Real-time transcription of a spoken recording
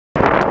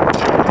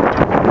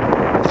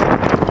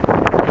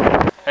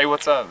Hey,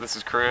 what's up? This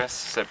is Chris,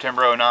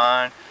 September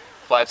 09,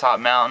 Flat Top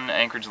Mountain,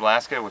 Anchorage,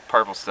 Alaska with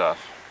Purple Stuff.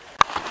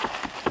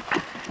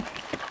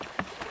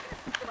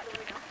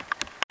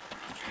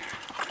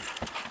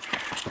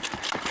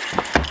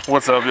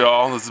 What's up,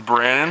 y'all? This is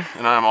Brandon,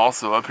 and I'm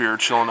also up here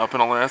chilling up in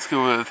Alaska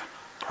with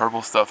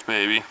Purple Stuff,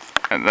 baby.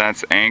 And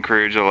that's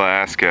Anchorage,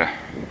 Alaska.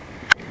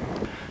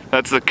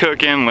 That's the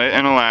Cook Inlet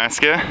in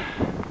Alaska.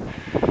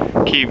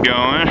 Keep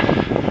going.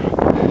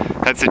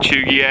 That's the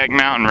Chugiak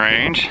mountain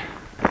range.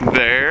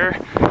 There,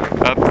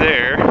 up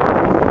there,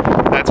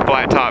 that's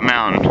Flat Top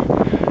Mountain.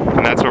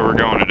 And that's where we're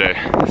going today.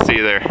 See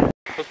you there.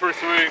 That's pretty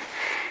sweet.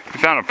 You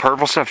found a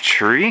Purple Stuff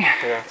tree?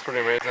 Yeah, it's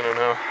pretty amazing, I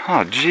know.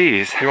 Oh,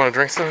 jeez. You want to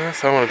drink some of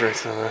this? I want to drink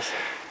some of this.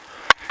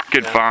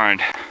 Good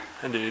find.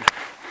 Indeed.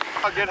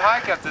 A good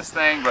hike up this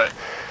thing, but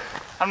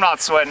I'm not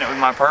sweating it with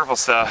my Purple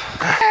Stuff.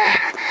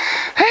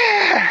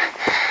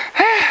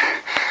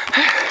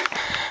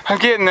 I'm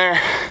getting there.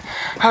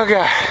 Oh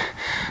God.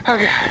 Oh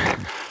God.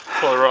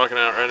 Totally rocking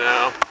out right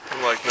now.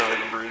 I'm like not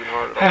even breathing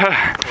hard at all.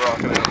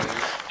 Rocking out, man.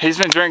 He's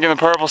been drinking the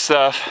Purple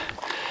Stuff.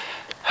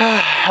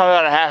 I'm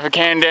about a half a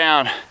can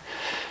down.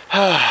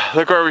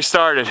 Look where we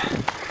started. The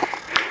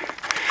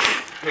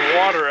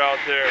water out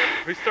there.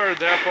 We started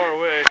that far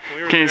away.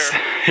 We were there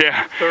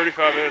yeah.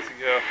 35 minutes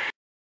ago.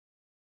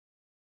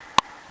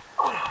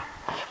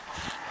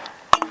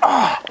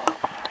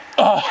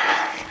 Oh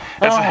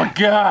my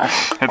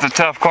gosh. It's a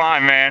tough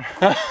climb, man.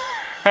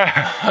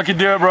 I can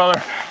do it, brother.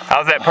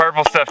 How's that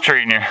Purple Stuff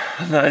treating you?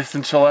 Nice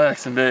and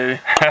chillaxing,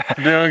 baby.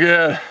 I'm doing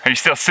good. Are you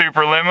still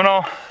super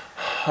liminal?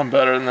 I'm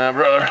better than that,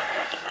 brother.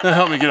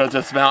 Help me get up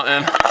this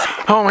mountain.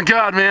 Oh my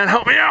God, man,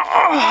 help me out.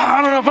 Oh,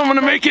 I don't know if I'm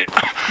gonna make it.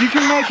 You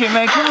can make it,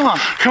 man. Come on.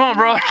 Come on,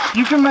 brother.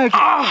 You can make it.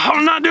 Oh,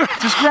 I'm not doing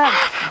it. Just grab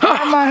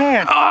my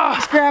hand.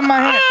 Just grab my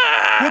hand.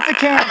 Put the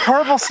can of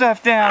Purple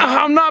Stuff down.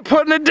 I'm not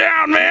putting it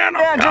down, man.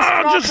 Yeah,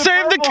 just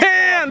save the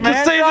can. Stuff,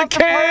 just save the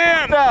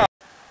can.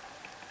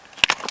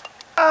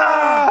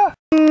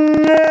 No!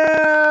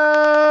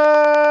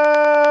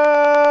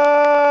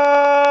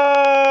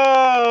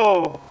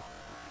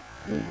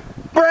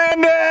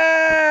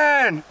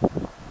 Brandon!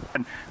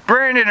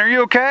 Brandon, are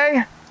you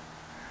okay?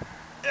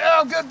 Yeah,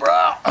 I'm good,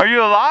 bro. Are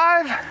you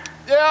alive?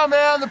 Yeah,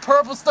 man, the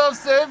Purple Stuff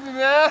saved me,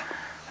 man.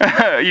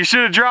 You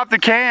should have dropped the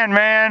can,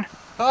 man.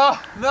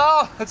 Oh,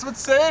 no, that's what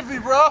saved me,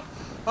 bro.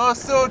 I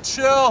was so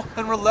chill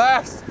and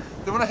relaxed.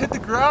 Then when I hit the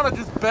ground, I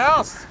just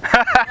bounced.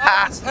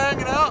 I was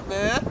hanging out,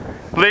 man.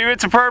 Leave it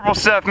to Purple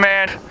Stuff,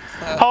 man.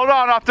 Hold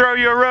on, I'll throw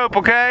you a rope,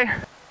 okay?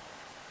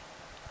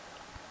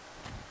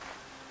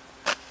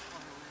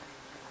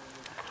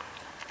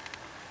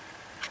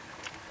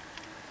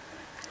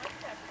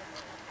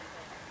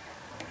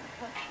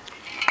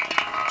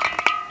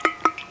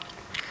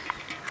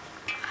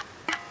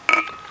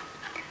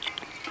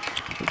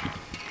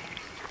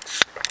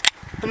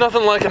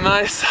 Nothing like a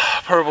nice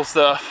Purple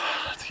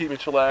Stuff to keep me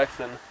chillaxed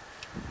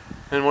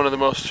in one of the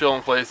most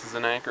chilling places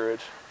in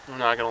Anchorage. I'm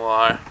not gonna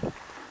lie.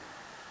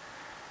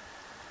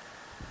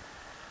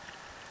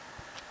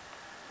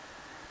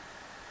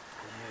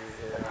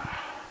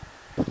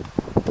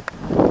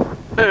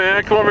 Hey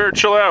man, come over here and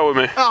chill out with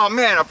me. Oh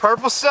man, a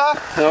Purple Stuff?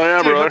 Hell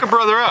yeah, Dude, brother. hook a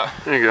brother up.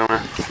 There you go,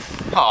 man.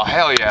 Oh,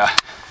 hell yeah.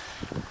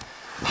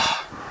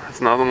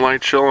 It's nothing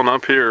like chilling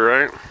up here,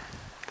 right?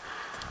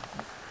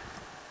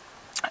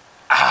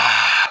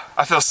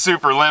 I feel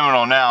super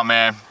liminal now,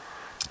 man.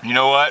 You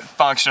know what?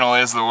 Functional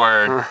is the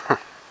word.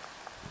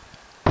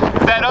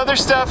 If that other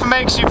stuff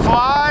makes you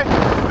fly,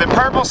 the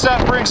Purple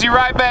Stuff brings you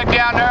right back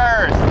down to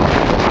earth.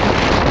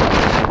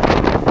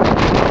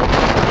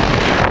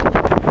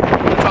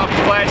 Top of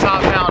Flat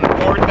Top Mountain,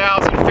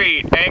 4,000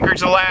 feet,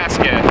 Anchorage, Alaska.